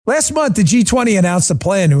Last month, the G20 announced a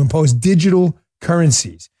plan to impose digital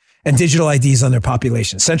currencies and digital IDs on their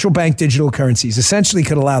population. Central bank digital currencies essentially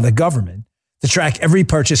could allow the government to track every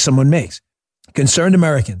purchase someone makes. Concerned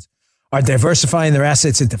Americans are diversifying their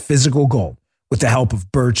assets into physical gold with the help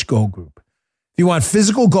of Birch Gold Group. If you want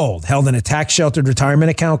physical gold held in a tax-sheltered retirement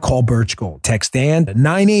account, call Birch Gold. Text Dan to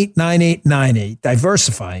 989898.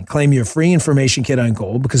 Diversify and claim your free information kit on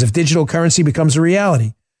gold, because if digital currency becomes a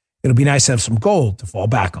reality, it'll be nice to have some gold to fall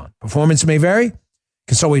back on. Performance may vary.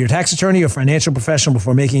 Consult with your tax attorney or financial professional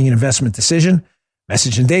before making an investment decision.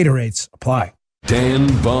 Message and data rates apply. Dan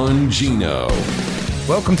Bongino.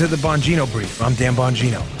 Welcome to the Bongino Brief. I'm Dan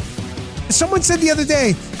Bongino. Someone said the other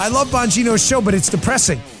day, I love Bongino's show, but it's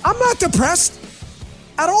depressing. I'm not depressed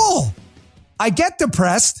at all. I get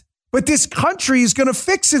depressed, but this country is going to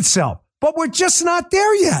fix itself. But we're just not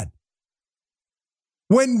there yet.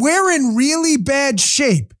 When we're in really bad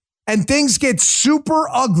shape and things get super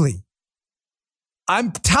ugly,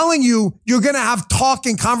 I'm telling you, you're going to have talk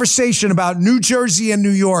and conversation about New Jersey and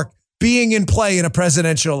New York being in play in a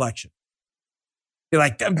presidential election. You're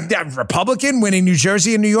like, that Republican winning New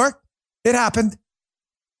Jersey and New York? It happened.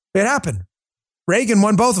 It happened. Reagan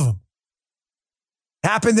won both of them.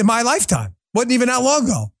 Happened in my lifetime. Wasn't even that long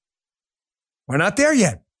ago. We're not there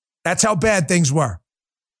yet. That's how bad things were.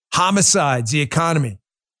 Homicides, the economy.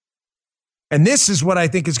 And this is what I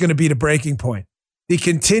think is going to be the breaking point. The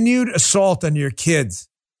continued assault on your kids,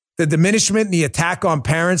 the diminishment and the attack on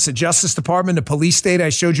parents, the Justice Department, the police state I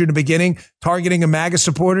showed you in the beginning, targeting MAGA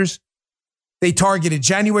supporters. They targeted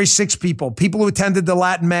January 6 people who attended the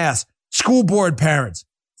Latin Mass, school board parents,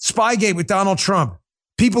 Spygate with Donald Trump,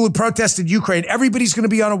 people who protested Ukraine. Everybody's going to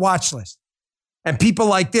be on a watch list. And people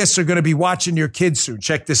like this are going to be watching your kids soon.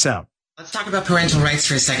 Check this out. Let's talk about parental rights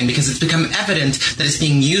for a second, because it's become evident that it's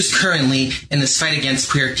being used currently in this fight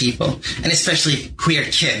against queer people, and especially queer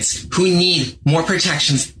kids, who need more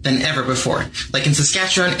protections than ever before. Like in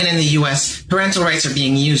Saskatchewan and in the U.S., parental rights are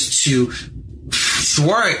being used to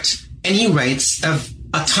thwart any rights of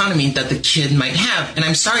autonomy that the kid might have. And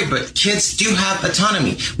I'm sorry, but kids do have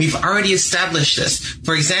autonomy. We've already established this.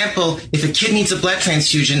 For example, if a kid needs a blood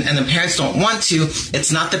transfusion and the parents don't want to,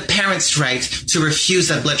 it's not the parent's right to refuse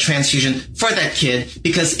that blood transfusion for that kid,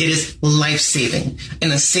 because it is life-saving. In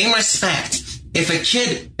the same respect, if a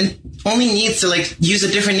kid only needs to use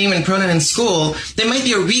a different name and pronoun in school, there might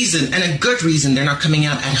be a reason, and a good reason, they're not coming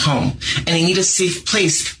out at home. And they need a safe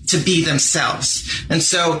place to be themselves. And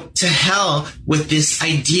so to hell with this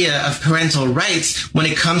idea of parental rights when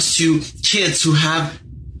it comes to kids who have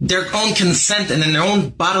their own consent and their own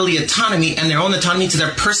bodily autonomy and their own autonomy to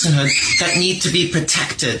their personhood that need to be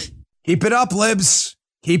protected. Keep it up, libs.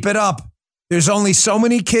 Keep it up. There's only so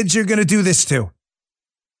many kids you're going to do this to.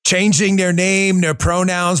 Changing their name, their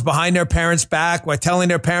pronouns behind their parents' back while telling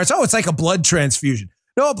their parents, oh, it's like a blood transfusion.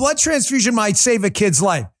 No, a blood transfusion might save a kid's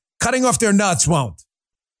life. Cutting off their nuts won't.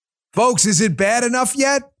 Folks, is it bad enough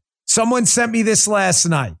yet? Someone sent me this last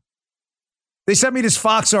night. They sent me this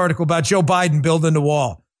Fox article about Joe Biden building the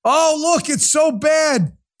wall. Oh, look, it's so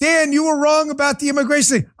bad. Dan, you were wrong about the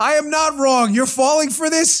immigration thing. I am not wrong. You're falling for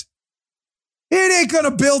this? It ain't going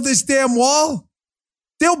to build this damn wall.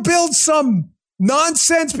 They'll build some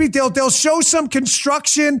nonsense. They'll show some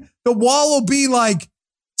construction. The wall will be like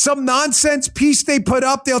some nonsense piece they put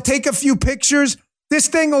up. They'll take a few pictures. This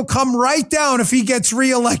thing will come right down if he gets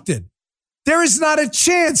reelected. There is not a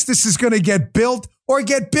chance this is going to get built or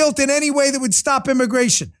get built in any way that would stop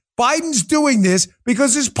immigration. Biden's doing this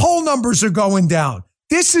because his poll numbers are going down.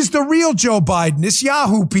 This is the real Joe Biden, this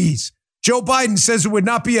Yahoo piece. Joe Biden says it would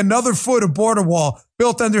not be another foot of border wall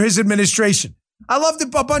built under his administration. I loved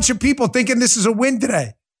a bunch of people thinking this is a win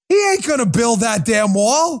today. He ain't going to build that damn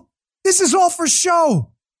wall. This is all for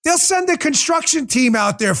show. They'll send a construction team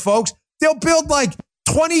out there, folks. They'll build like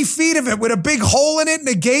 20 feet of it with a big hole in it and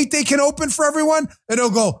a gate they can open for everyone. And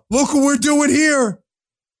they'll go, look what we're doing here.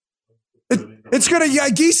 It's going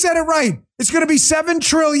to, Guy said it right. It's going to be $7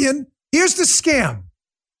 trillion. Here's the scam.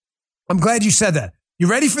 I'm glad you said that. You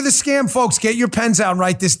ready for the scam, folks? Get your pens out and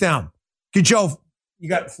write this down. Good, Joe. You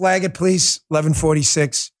got flag it, please.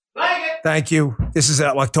 1146. Flag it. Thank you. This is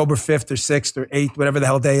October 5th or 6th or 8th, whatever the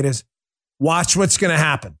hell day it is. Watch what's going to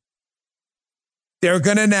happen. They're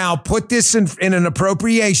going to now put this in an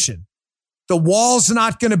appropriation. The wall's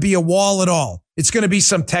not going to be a wall at all. It's going to be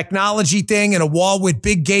some technology thing and a wall with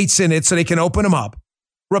big gates in it so they can open them up.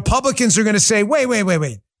 Republicans are going to say, wait.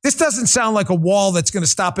 This doesn't sound like a wall that's going to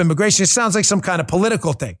stop immigration. It sounds like some kind of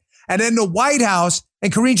political thing. And then the White House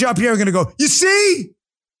and Karine Jean-Pierre are going to go, you see,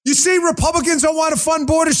 Republicans don't want to fund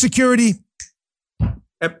border security.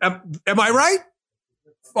 Am I right?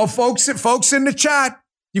 Oh, folks in the chat,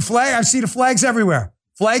 You flag? I see the flags everywhere.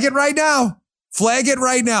 Flag it right now. Flag it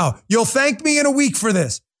right now. You'll thank me in a week for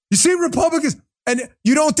this. You see Republicans, and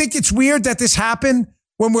you don't think it's weird that this happened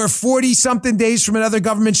when we're 40-something days from another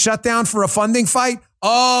government shutdown for a funding fight?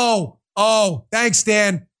 Oh, thanks,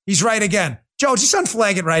 Dan. He's right again. Joe, just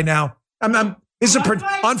unflag it right now.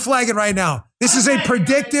 Unflag it right now. This is a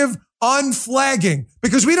predictive unflagging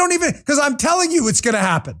because because I'm telling you it's going to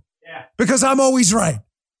happen. Yeah. Because I'm always right.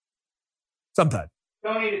 Sometimes.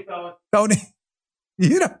 Don't eat it, fellas.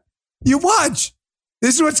 You watch.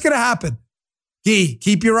 This is what's going to happen. Guy,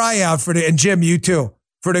 keep your eye out and Jim, you too,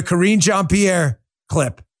 for the Karine Jean-Pierre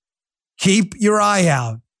clip. Keep your eye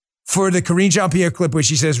out for the Karine Jean-Pierre clip where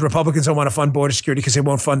she says Republicans don't want to fund border security because they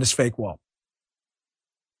won't fund this fake wall.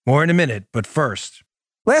 More in a minute, but first.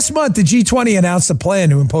 Last month, the G20 announced a plan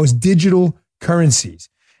to impose digital currencies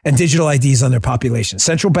and digital IDs on their population.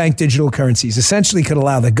 Central bank digital currencies essentially could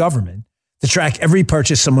allow the government to track every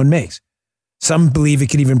purchase someone makes. Some believe it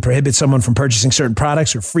could even prohibit someone from purchasing certain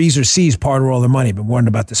products or freeze or seize part or all their money. Been warned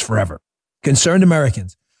about this forever. Concerned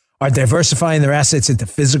Americans are diversifying their assets into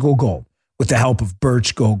physical gold with the help of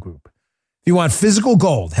Birch Gold Group. If you want physical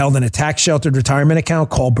gold held in a tax-sheltered retirement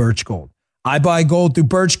account, call Birch Gold. I buy gold through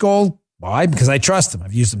Birch Gold. Why? Because I trust them.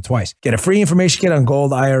 I've used them twice. Get a free information kit on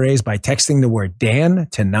gold IRAs by texting the word Dan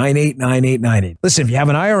to 989898. Listen, if you have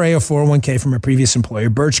an IRA or 401k from a previous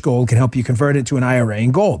employer, Birch Gold can help you convert it to an IRA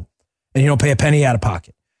in gold. And you don't pay a penny out of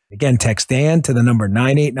pocket. Again, text Dan to the number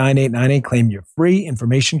 989898. Claim your free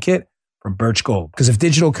information kit from Birch Gold. Because if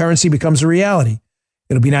digital currency becomes a reality,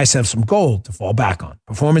 it'll be nice to have some gold to fall back on.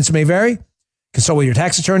 Performance may vary. Consult with your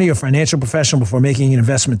tax attorney or financial professional before making an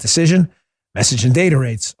investment decision. Message and data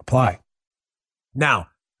rates apply. Now,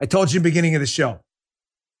 I told you in the beginning of the show,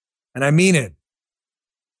 and I mean it.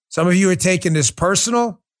 Some of you are taking this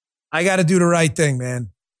personal. I got to do the right thing, man.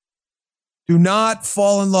 Do not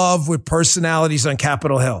fall in love with personalities on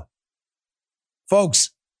Capitol Hill.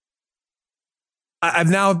 Folks, I'm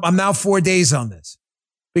now 4 days on this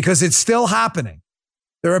because it's still happening.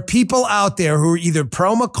 There are people out there who are either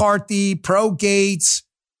pro-McCarthy, pro-Gates,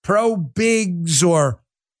 pro-Biggs, or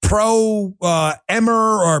pro-Emmer,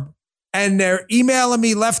 and they're emailing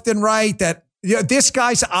me left and right that this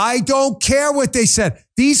guy's, I don't care what they said.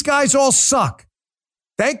 These guys all suck.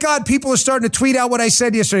 Thank God people are starting to tweet out what I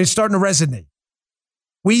said yesterday. It's starting to resonate.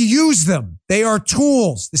 We use them. They are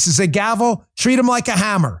tools. This is a gavel. Treat them like a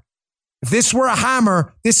hammer. If this were a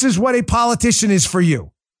hammer, this is what a politician is for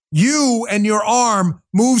you. You and your arm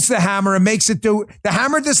moves the hammer and makes it do. The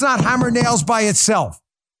hammer does not hammer nails by itself.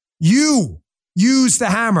 You use the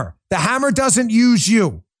hammer. The hammer doesn't use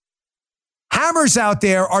you. Hammers out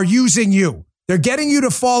there are using you. They're getting you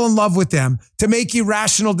to fall in love with them to make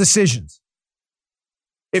irrational decisions.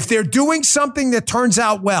 If they're doing something that turns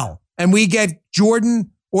out well, and we get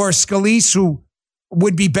Jordan or Scalise, who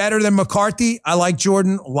would be better than McCarthy, I like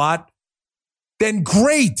Jordan a lot, then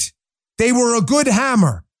great. They were a good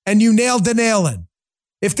hammer, and you nailed the nail in.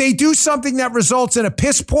 If they do something that results in a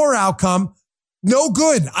piss-poor outcome, no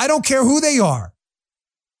good. I don't care who they are.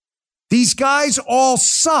 These guys all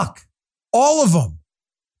suck. All of them.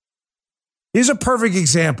 Here's a perfect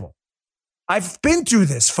example. I've been through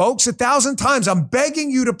this, folks, 1,000 times. I'm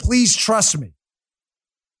begging you to please trust me.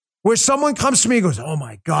 Where someone comes to me and goes, oh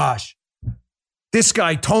my gosh, this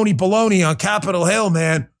guy, Tony Baloney on Capitol Hill,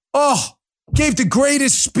 man. Oh, gave the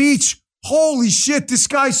greatest speech. Holy shit, this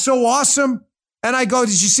guy's so awesome. And I go,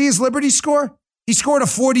 did you see his Liberty score? He scored a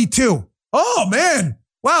 42. Oh man,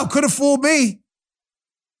 wow, could have fooled me.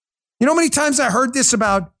 You know how many times I heard this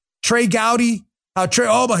about Trey Gowdy?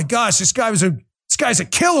 Oh my gosh, this guy's a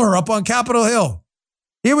killer up on Capitol Hill.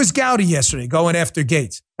 Here was Gowdy yesterday going after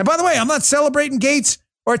Gates. And by the way, I'm not celebrating Gates,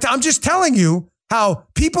 I'm just telling you how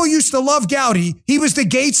people used to love Gowdy. He was the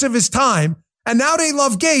Gates of his time. And now they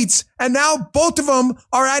love Gates. And now both of them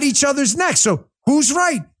are at each other's necks. So who's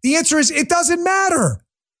right? The answer is it doesn't matter.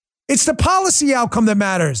 It's the policy outcome that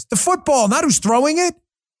matters. The football, not who's throwing it.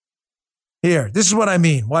 Here, this is what I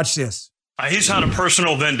mean. Watch this. He's had a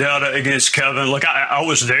personal vendetta against Kevin. Look, I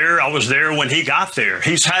was there. I was there when he got there.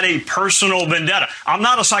 He's had a personal vendetta. I'm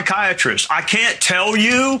not a psychiatrist. I can't tell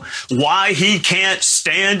you why he can't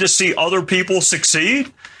stand to see other people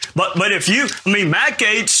succeed. But Matt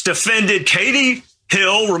Gaetz defended Katie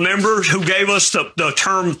Hill, remember, who gave us the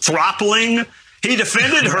term throttling. He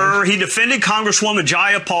defended her. He defended Congresswoman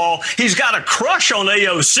Jayapal. He's got a crush on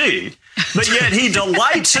AOC. But yet he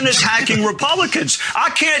delights in attacking Republicans. I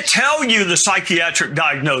can't tell you the psychiatric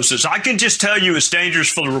diagnosis. I can just tell you it's dangerous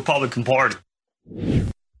for the Republican Party.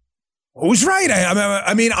 Who's right?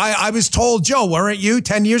 I was told, Joe, weren't you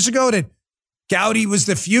 10 years ago that Gowdy was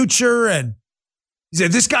the future? And He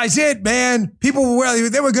said, this guy's it, man. People were,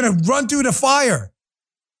 they were going to run through the fire.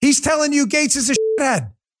 He's telling you Gates is a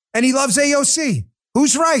shithead and he loves AOC.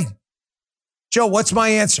 Who's right? Joe, what's my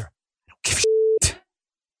answer? I don't give a shit.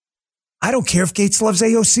 I don't care if Gates loves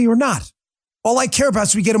AOC or not. All I care about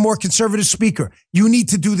is we get a more conservative speaker. You need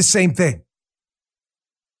to do the same thing.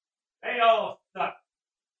 They all suck.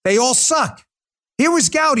 They all suck. Here was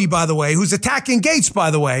Gowdy, by the way, who's attacking Gates,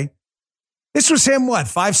 by the way. This was him,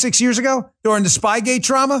 5-6 years ago during the Spygate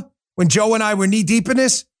drama when Joe and I were knee deep in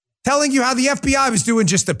this, telling you how the FBI was doing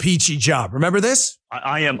just a peachy job. Remember this?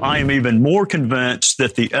 I am even more convinced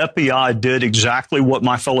that the FBI did exactly what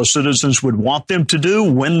my fellow citizens would want them to do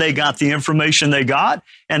when they got the information they got,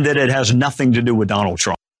 and that it has nothing to do with Donald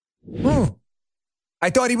Trump. I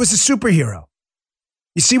thought he was a superhero.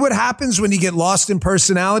 You see what happens when you get lost in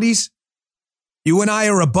personalities? You and I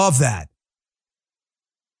are above that.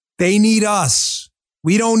 They need us.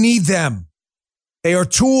 We don't need them. They are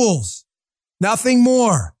tools. Nothing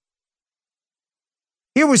more.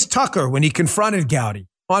 Here was Tucker when he confronted Gowdy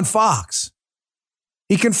on Fox.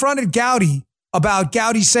 He confronted Gowdy about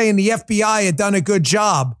Gowdy saying the FBI had done a good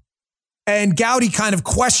job and Gowdy kind of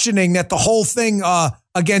questioning that the whole thing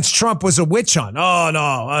against Trump was a witch hunt. Oh,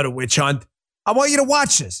 no, not a witch hunt. I want you to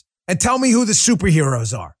watch this and tell me who the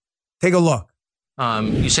superheroes are. Take a look.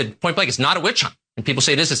 You said point blank, it's not a witch hunt. And people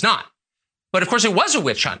say it is, it's not. But of course, it was a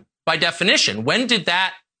witch hunt by definition. When did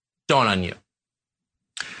that dawn on you?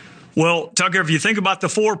 Well, Tucker, if you think about the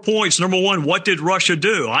 4 points, number one, what did Russia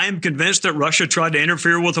do? I am convinced that Russia tried to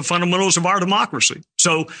interfere with the fundamentals of our democracy.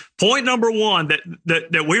 So point number one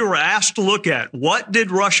that we were asked to look at, what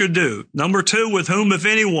did Russia do? Number two, with whom, if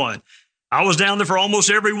anyone? I was down there for almost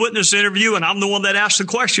every witness interview, and I'm the one that asked the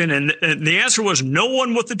question. And the answer was no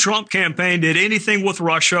one with the Trump campaign did anything with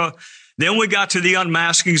Russia. Then we got to the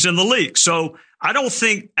unmaskings and the leaks. So I don't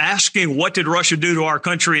think asking what did Russia do to our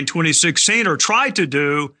country in 2016 or tried to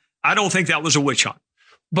do, I don't think that was a witch hunt.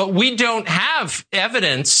 But we don't have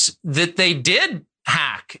evidence that they did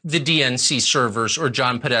hack the DNC servers or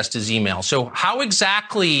John Podesta's email. So how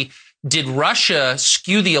exactly did Russia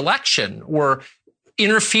skew the election or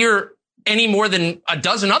interfere any more than a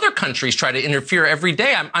dozen other countries try to interfere every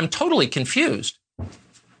day? I'm totally confused.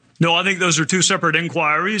 No, I think those are two separate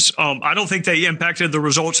inquiries. I don't think they impacted the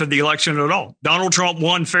results of the election at all. Donald Trump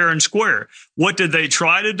won fair and square. What did they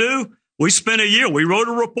try to do? We spent a year. We wrote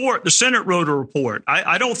a report. The Senate wrote a report.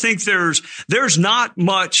 I don't think there's not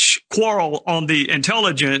much quarrel on the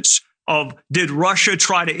intelligence of did Russia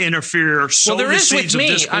try to interfere? Well, there is with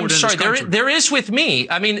me. I'm sorry. There is with me.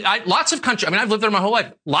 I mean, lots of countries. I mean, I've lived there my whole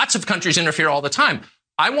life. Lots of countries interfere all the time.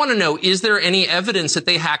 I want to know, is there any evidence that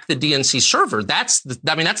they hacked the DNC server? That's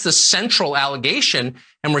the central allegation.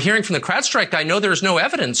 And we're hearing from the CrowdStrike guy, no, there's no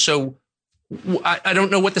evidence. So I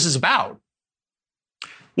don't know what this is about.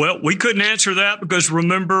 Well, we couldn't answer that because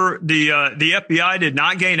remember, the FBI did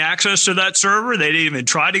not gain access to that server. They didn't even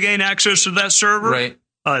try to gain access to that server. Right.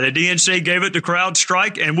 The DNC gave it to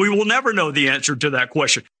CrowdStrike, and we will never know the answer to that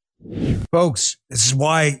question. Folks, this is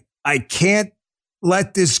why I can't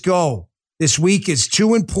let this go. This week is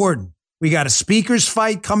too important. We got a speakers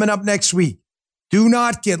fight coming up next week. Do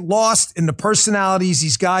not get lost in the personalities.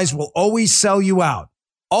 These guys will always sell you out.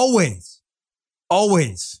 Always.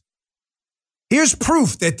 Always. Here's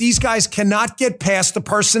proof that these guys cannot get past the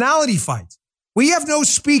personality fights. We have no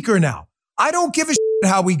speaker now. I don't give a shit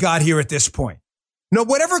how we got here at this point. No,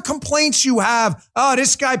 whatever complaints you have, oh,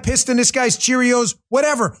 this guy pissed in this guy's Cheerios,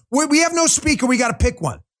 whatever. We have no speaker. We got to pick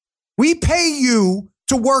one. We pay you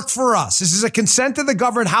to work for us. This is a consent of the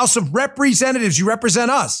governed House of Representatives. You represent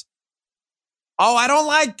us. Oh, I don't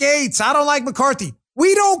like Gates. I don't like McCarthy.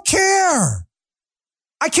 We don't care.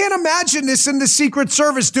 I can't imagine this in the Secret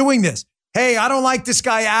Service doing this. Hey, I don't like this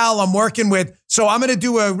guy Al I'm working with, so I'm going to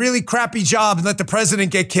do a really crappy job and let the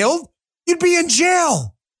president get killed. You'd be in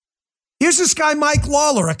jail. Here's this guy, Mike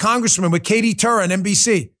Lawler, a congressman with Katie Turr on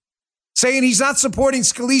NBC, saying he's not supporting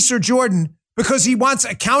Scalise or Jordan because he wants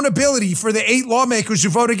accountability for the 8 lawmakers who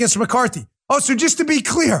voted against McCarthy. Oh, so just to be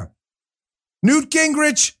clear, Newt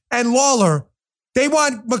Gingrich and Lawler, they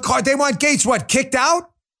want Gates, kicked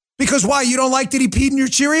out? Because why? You don't like that he peed in your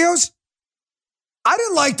Cheerios? I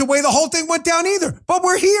didn't like the way the whole thing went down either, but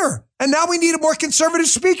we're here. And now we need a more conservative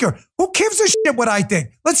speaker. Who gives a shit what I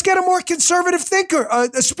think? Let's get a more conservative thinker,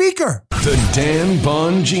 a speaker. The Dan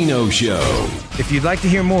Bongino Show. If you'd like to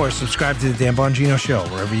hear more, subscribe to the Dan Bongino Show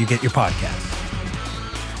wherever you get your podcasts.